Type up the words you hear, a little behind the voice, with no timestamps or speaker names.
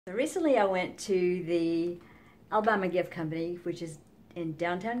So recently I went to the Alabama Gift Company, which is in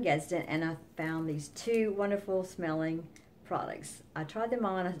downtown Gadsden, and I found these two wonderful smelling products. I tried them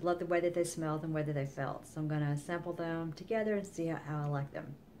on. I love the way that they smelled and the way that they felt. So I'm going to sample them together and see how I like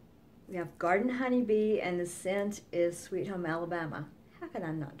them. We have Garden Honeybee, and the scent is Sweet Home Alabama. How can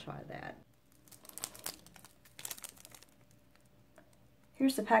I not try that?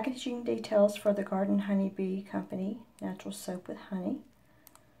 Here's the packaging details for the Garden Honeybee Company Natural Soap with Honey,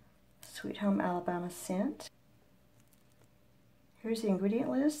 Sweet Home Alabama scent. Here's the ingredient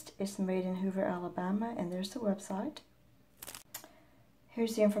list. It's made in Hoover, Alabama, and there's the website.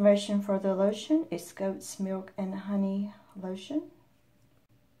 Here's the information for the lotion. It's goat's milk and honey lotion.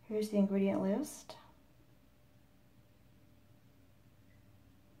 Here's the ingredient list.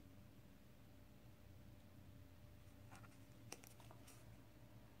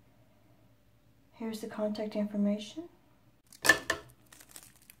 Here's the contact information.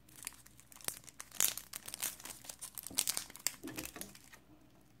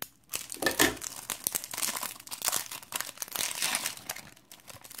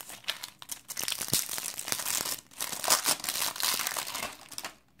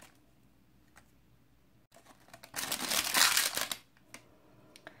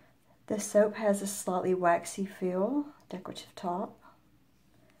 The soap has a slightly waxy feel, decorative top.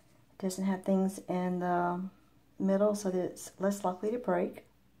 It doesn't have things in the middle so that it's less likely to break.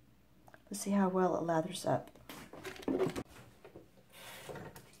 Let's see how well it lathers up.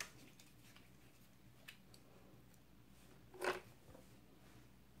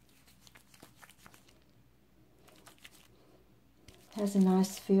 It has a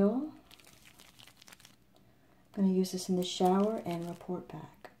nice feel. I'm going to use this in the shower and report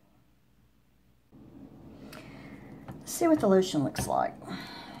back. Let's see what the lotion looks like.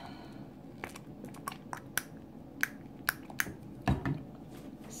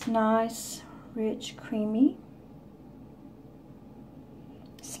 It's nice, rich, creamy.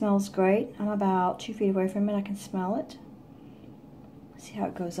 It smells great. I'm about 2 feet away from it. I can smell it. Let's see how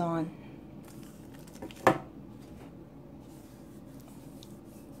it goes on.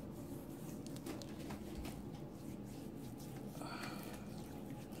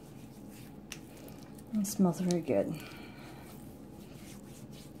 It smells very good.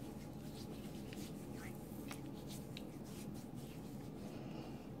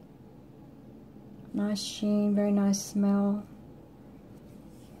 Nice sheen, very nice smell.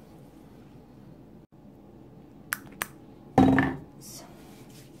 My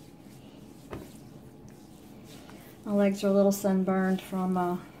legs are a little sunburned from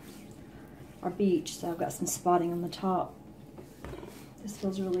our beach, so I've got some spotting on the top. This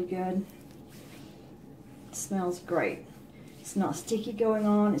feels really good. It smells great. It's not sticky going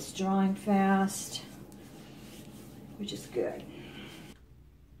on, it's drying fast, which is good.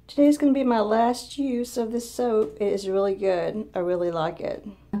 Today's going to be my last use of this soap. It is really good. I really like it.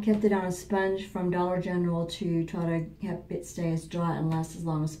 I kept it on a sponge from Dollar General to try to have it stay as dry and last as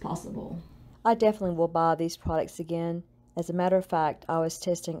long as possible. I definitely will buy these products again. As a matter of fact, I was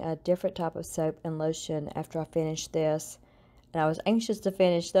testing a different type of soap and lotion after I finished this. And I was anxious to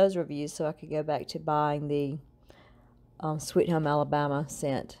finish those reviews so I could go back to buying the Sweet Home Alabama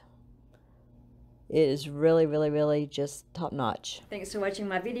scent. It is really, really, really just top notch. Thanks for watching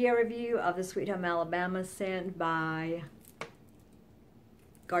my video review of the Sweet Home Alabama scent by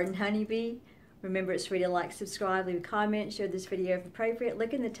Garden Honeybee. Remember, it's free to like, subscribe, leave a comment, share this video if appropriate.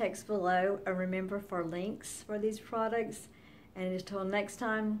 Look in the text below and remember for links for these products. And until next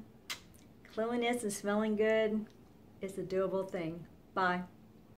time, cleanliness and smelling good is a doable thing. Bye.